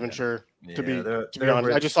 I'm not even sure. To be honest, I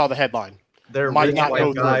rich, just saw the headline. they're might rich not white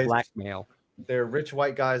go through guys. Blackmail. They're rich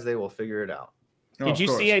white guys. They will figure it out. Oh, Did of you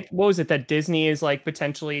course. see it? What was it that Disney is like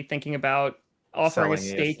potentially thinking about offering a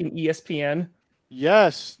Selling stake in ESPN?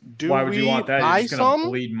 Yes. Do Why would you we want that? buy You're just gonna some?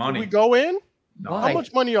 bleed Do money. we go in? No. Why? How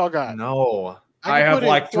much money y'all got? No. I can have put in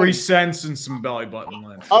like 3 20. cents and some belly button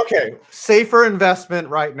lint. Okay, safer investment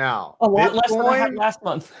right now. A lot less than I had Bitcoin? last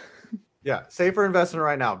month. Yeah, safer investment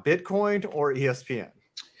right now. Bitcoin or ESPN?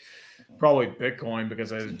 Probably Bitcoin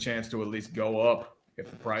because I had a chance to at least go up if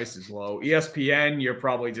the price is low. ESPN, you're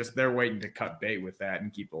probably just they're waiting to cut bait with that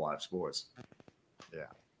and keep the live scores.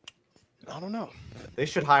 I don't know. They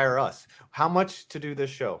should hire us. How much to do this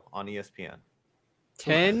show on ESPN?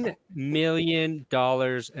 $10 million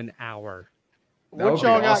an hour. That What would be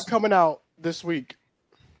y'all got awesome. coming out this week?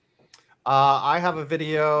 I have a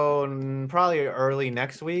video probably early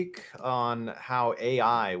next week on how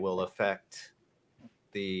AI will affect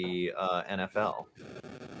the NFL.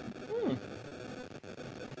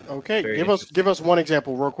 Okay, Very give us one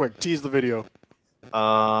example real quick. Tease the video.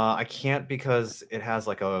 I can't because it has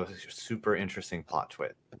like a super interesting plot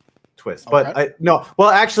twist. But Okay. no, well,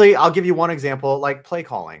 actually, I'll give you one example. Like play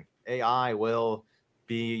calling, AI will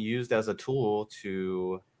be used as a tool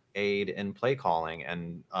to aid in play calling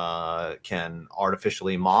and can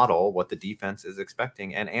artificially model what the defense is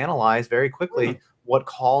expecting and analyze very quickly what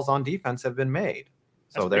calls on defense have been made.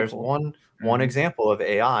 So That's pretty there's cool. one Mhm. example of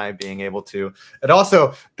AI being able to, and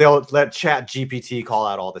also they'll let Chat GPT call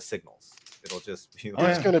out all the signals. It'll just be Oh,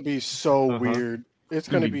 It's yeah. gonna be so Uh-huh. weird. It's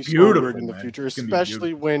gonna gonna be be so beautiful, weird in the man. future, It's gonna be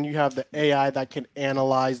especially when you have the AI that can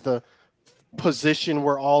analyze the position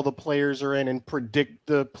where all the players are in and predict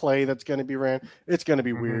the play that's going to be ran. It's going to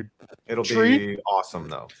be Mhm. weird. It'll Tree? be awesome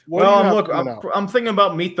though. What do you have Well, coming out? I'm thinking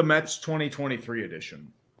about Meet the Mets 2023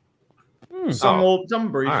 edition. Hmm.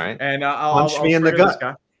 Some brief, all right. and I'll Punch me in the trigger this gut.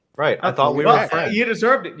 guy. Right. I thought we Well, were friends. You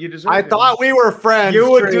deserved it. You deserved I it. thought we were friends. You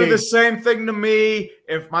would do Tree. the same thing to me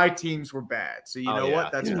if my teams were bad. So you Oh, know yeah,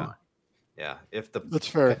 what? That's yeah. fine. Yeah. If the That's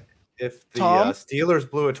fair. Tom? Steelers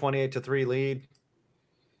blew a 28-3 lead.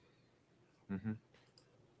 Tom,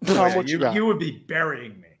 Yeah, what you got? you would be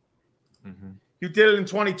burying me. Mhm. You did it in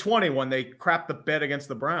 2020 when they crapped the bed against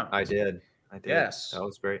the Browns. I did. Yes. That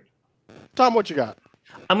was great. Tom, what you got?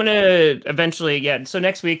 I'm gonna eventually, yeah. So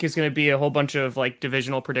next week is gonna be a whole bunch of like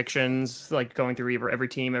divisional predictions, like going through every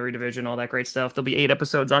team, every division, all that great stuff. There'll be 8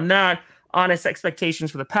 episodes on that. Honest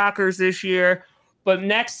expectations for the Packers this year, but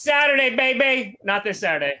next Saturday, baby, not this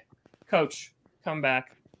Saturday. Coach, come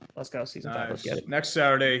back. Let's go, season 5. Let's get it. Next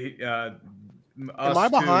Saturday, Am I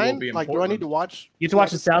behind? Like, do I need to watch? You have to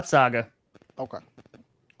watch the South Saga. Okay,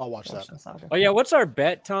 I'll watch that. South Saga. Oh yeah, what's our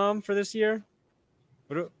bet, Tom, for this year?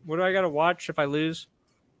 What do I got to watch if I lose?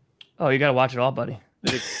 Oh, you gotta watch it all, buddy.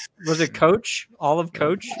 Was it Coach? All of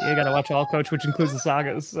Coach? You gotta watch all, Coach, which includes the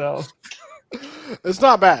sagas. So It's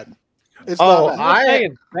not bad. It's Oh, not bad. I'm not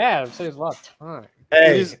saying it's bad. I'm saying it's a lot of time.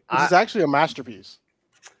 Hey, It is actually a masterpiece.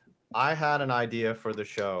 I had an idea for the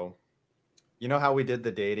show You know how we did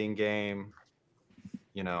the dating game,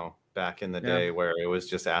 back in the day where it was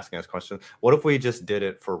just asking us questions? What if we just did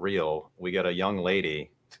it for real? We get a young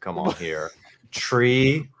lady to come on here.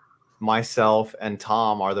 Tree, myself, and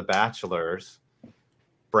Tom are the bachelors.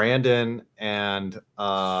 Brandon and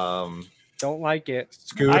Don't like it.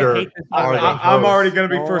 Scooter are the I'm already going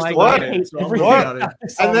to be first eliminated. So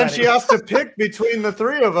and then she has to pick between the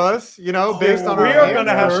three of us, based on we our are going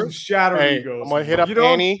to have some shattered egos. I'm going to hit up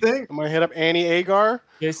Annie. I'm going to hit up Annie Agar.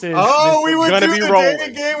 We would do the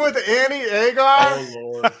dating game with Annie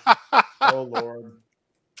Agar? Oh, Lord.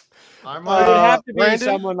 It would have to be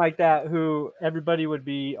someone like that who everybody would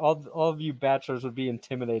be, all of you bachelors would be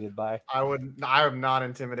intimidated by. I am not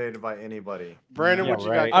intimidated by anybody. Brandon, what you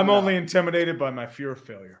got? I'm only intimidated by my fear of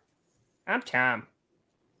failure. I'm Tom.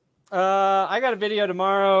 I got a video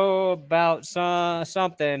tomorrow about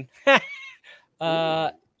something. You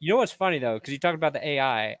know what's funny though, because you talked about the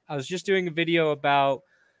AI. I was just doing a video about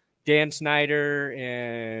Dan Snyder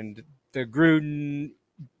and the Gruden,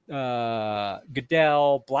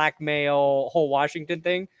 Goodell, blackmail, whole Washington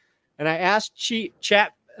thing, and I asked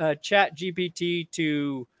Chat GPT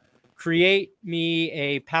to create me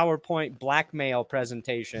a PowerPoint blackmail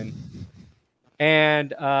presentation,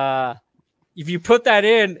 and if you put that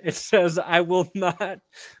in, it says I will not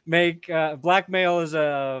make blackmail is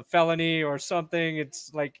a felony or something.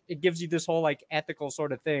 It's like it gives you this whole like ethical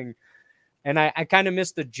sort of thing, and I kind of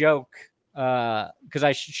missed the joke because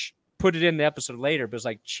I put it in the episode later, but it's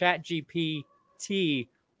like Chat GPT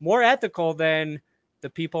more ethical than the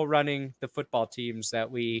people running the football teams that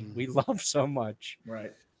we love so much.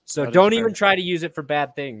 Right. So don't even try to use it for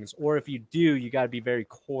bad things, or if you do, you got to be very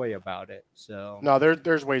coy about it. So no,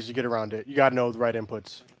 there's ways to get around it. You got to know the right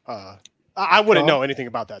inputs. I wouldn't know anything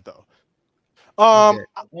about that though.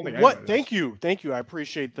 What? Thank you. I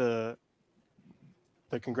appreciate the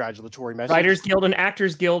congratulatory message. Writers Guild and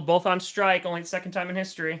Actors Guild both on strike. Only the second time in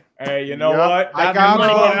history. Hey, you know what? I got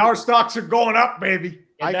our stocks are going up, baby.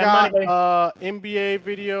 I got NBA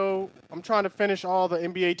video. I'm trying to finish all the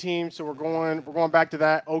NBA teams, so we're going back to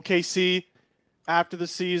that. OKC after the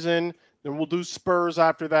season, then we'll do Spurs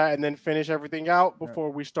after that, and then finish everything out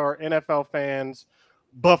before we start NFL fans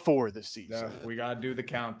before the season. We gotta do the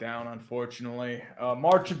countdown, unfortunately.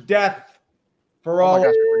 March of Death for all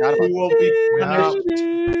who will be punished.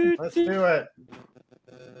 Let's do it.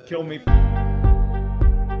 Kill me.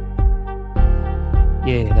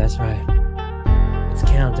 Yeah, that's right. It's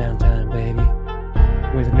countdown time, baby.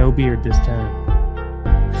 With no beard this time.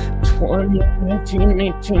 20, 19,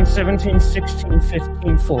 18, 17, 16,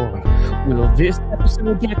 15, 4. Will this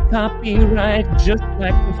episode get copyright just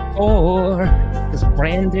like before? Because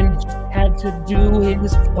Brandon just had to do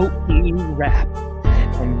his Pokey rap.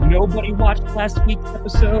 And nobody watched last week's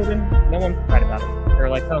episode, and no one cried about it. They were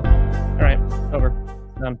like, oh, all right, over.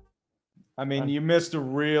 Done. I mean, you missed a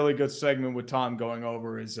really good segment with Tom going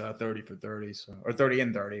over his 30 for 30, or 30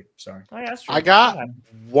 and 30. Sorry. Oh, yeah, that's true. I got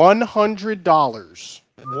 $100.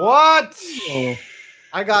 What?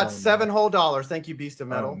 I got $7 whole. Thank you, Beast of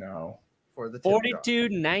Metal. Oh, no. For the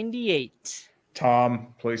 $42.98.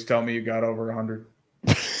 Tom, please tell me you got over 100.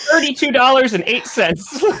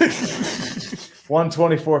 $32.08.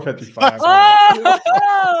 $124.55.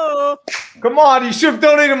 Oh! Come on, you should have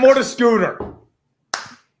donated more to Scooter.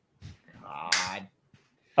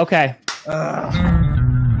 Okay.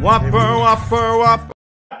 Whopper.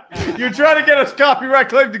 You're trying to get us copyright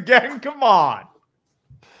claimed again? Come on.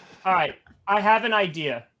 All right. I have an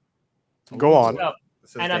idea. Go on.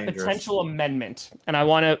 And a potential amendment. And I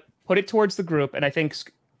want to put it towards the group. And I think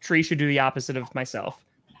Tree should do the opposite of myself.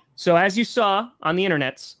 So as you saw on the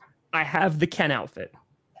internets, I have the Ken outfit.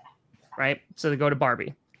 Right? So they go to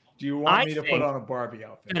Barbie. Do you want me to put on a Barbie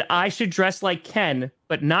outfit? And I should dress like Ken,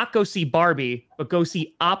 but not go see Barbie, but go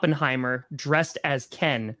see Oppenheimer dressed as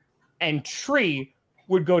Ken. And Tree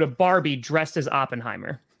would go to Barbie dressed as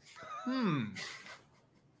Oppenheimer. Ooh.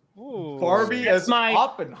 Barbie as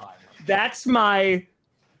Oppenheimer. That's my...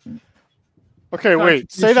 Okay, wait.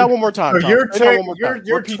 Say that one more time. So you're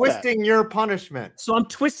twisting your punishment. So I'm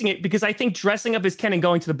twisting it because I think dressing up as Ken and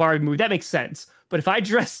going to the Barbie movie, that makes sense. But if I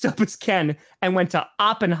dressed up as Ken and went to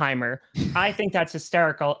Oppenheimer, I think that's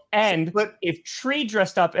hysterical. And if Tree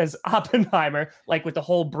dressed up as Oppenheimer, like with the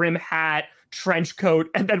whole brim hat, trench coat,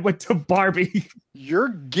 and then went to Barbie. You're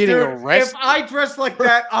getting arrested. If I dress like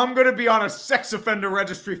that, I'm going to be on a sex offender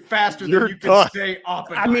registry faster than you can say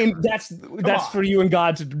Oppenheimer. I mean, that's for you and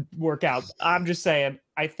God to work out. I'm just saying,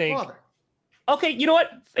 I think... Father. Okay, you know what?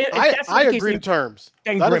 I agree to terms.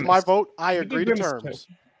 That is my vote. I agree to terms.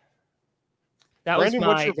 That Brandon, was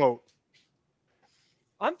my... what's your vote?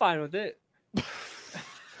 I'm fine with it.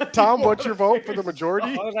 Tom, what's your vote for the majority?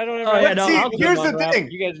 I don't Oh, yeah, no, See, I'll here's the thing.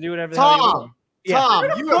 You guys do whatever the hell you want. Tom,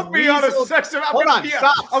 You you have put me on a weaseled- section. I'm Hold gonna on, be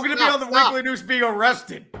stop, I'm gonna be stop, on the stop. Weekly News being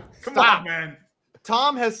arrested. Come Stop. on, man.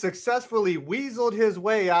 Tom has successfully weaseled his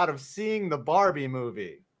way out of seeing the Barbie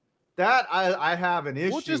movie. That I have an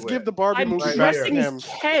issue We'll just with. give the Barbie I'm movie back to dressing him. as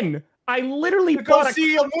Ken. I literally to go bought a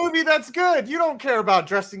see a movie that's good. You don't care about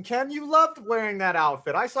dressing Ken. You loved wearing that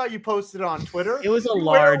outfit. I saw you posted it on Twitter. It was a You wear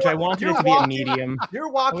large. I one- wanted you're it to be a walking- medium. You're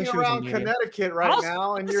I walking wish it was a around medium. Connecticut right I'll-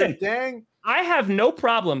 now, and listen, you're dang. I have no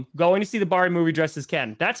problem going to see the Barbie movie dressed as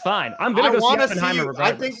Ken. That's fine. I'm gonna I go see want to Oppenheimer see. I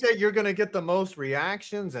regardless. think that you're gonna get the most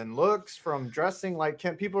reactions and looks from dressing like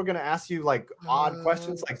Ken. People are gonna ask you like odd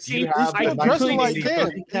questions, like, "Do you see, have I the dressing like 1980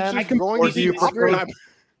 Ken. Ken? He's just going Or to do you see prefer- Oppenheimer.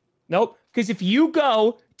 Nope. Because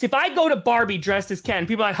if I go to Barbie dressed as Ken,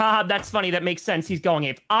 people are like, haha, that's funny. That makes sense. He's going.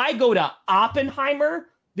 If I go to Oppenheimer,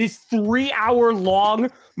 this 3-hour-long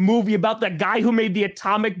movie about the guy who made the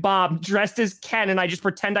atomic bomb dressed as Ken, and I just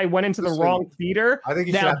pretend I went into the Listen, wrong theater, I think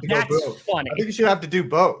you should now have to go that's both. funny. I think you should have to do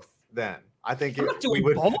both. Then I think I'm not we doing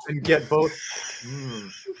would both. and get both.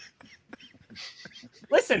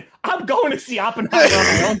 Listen, I'm going to see Oppenheimer on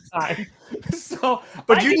my own time. So,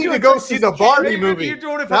 But I you can need do to it go just see as the Ken, Barbie Maybe movie. you're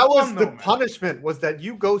doing it for That was fun, the though, man. punishment. Was that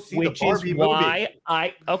you go see which the Barbie is movie?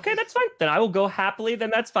 why okay, that's fine. Then I will go happily. Then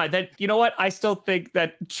that's fine. Then you know what? I still think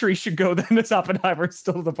that Tree should go. Then as Oppenheimer is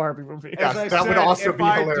still the Barbie movie. Yes, As I that would said, also if be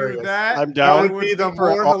I hilarious. do that, I'm That down. would be the for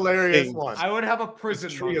more all hilarious things. one. I would have a prison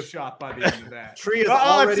Tree mug is- shot by the end of that. Tree is But, let's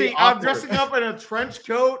already see, I'm awkward. dressing up in a trench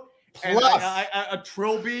coat and Plus- a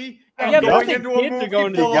trilby. And Yeah, I'm but going I into think a kids are movie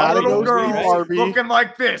going to full the of little Barbie, girls Barbie. looking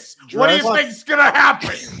like this. What do you Dress- think's gonna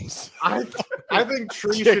happen? I think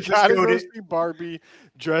Tree You should just gotta go go to. see Barbie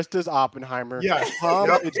dressed as Oppenheimer. Yes. Tom,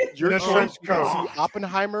 Yep. it's your In a choice. trench You can coat. see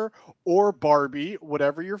Oppenheimer or Barbie,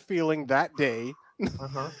 whatever you're feeling that day.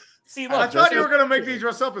 Uh-huh. See, I look, thought you were gonna make me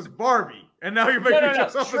dress up as Barbie, and now you're making me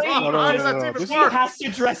dress up as Tree, Oppenheimer. no, That's no. even This he worse. has to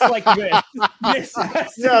dress like this. This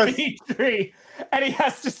has to Yes. be Tree, and he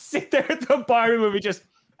has to sit there at the Barbie movie just.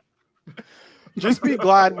 Just be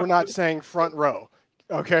glad we're not saying front row.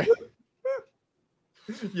 Okay.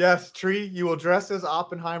 Yes, Tree, you will dress as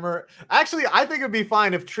Oppenheimer. Actually, I think it'd be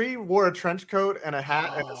fine if Tree wore a trench coat and a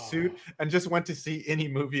hat and a suit and just went to see any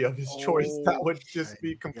movie of his choice. That would just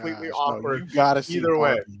be completely Gosh, no, awkward. you gotta see either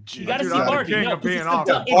way. Barbie, You got to Dude, see I'm the Barbie. king No, of being 'cause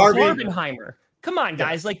awkward. it's Barbie. Barbenheimer. Come on,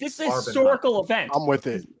 guys! Like this is a Barbenheimer. historical event, I'm with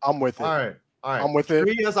it. I'm with it. All right. All right. I'm with it.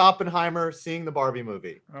 Tree as Oppenheimer seeing the Barbie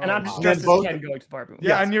movie. and I'm just And dressed then as both- Ken going to the Barbie movie.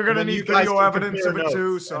 Yeah, Yes, and you're gonna and then need you guys video can evidence of compare it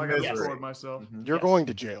too, notes so I and gotta misery. record myself. You're Yes. going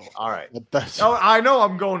to jail. All right. That's Oh, I know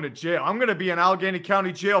I'm going to jail. I'm gonna be in Allegheny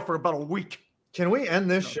County Jail for about a week. Can we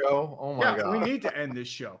end this show? Oh my Yeah, god. we need to end this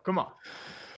show. Come on.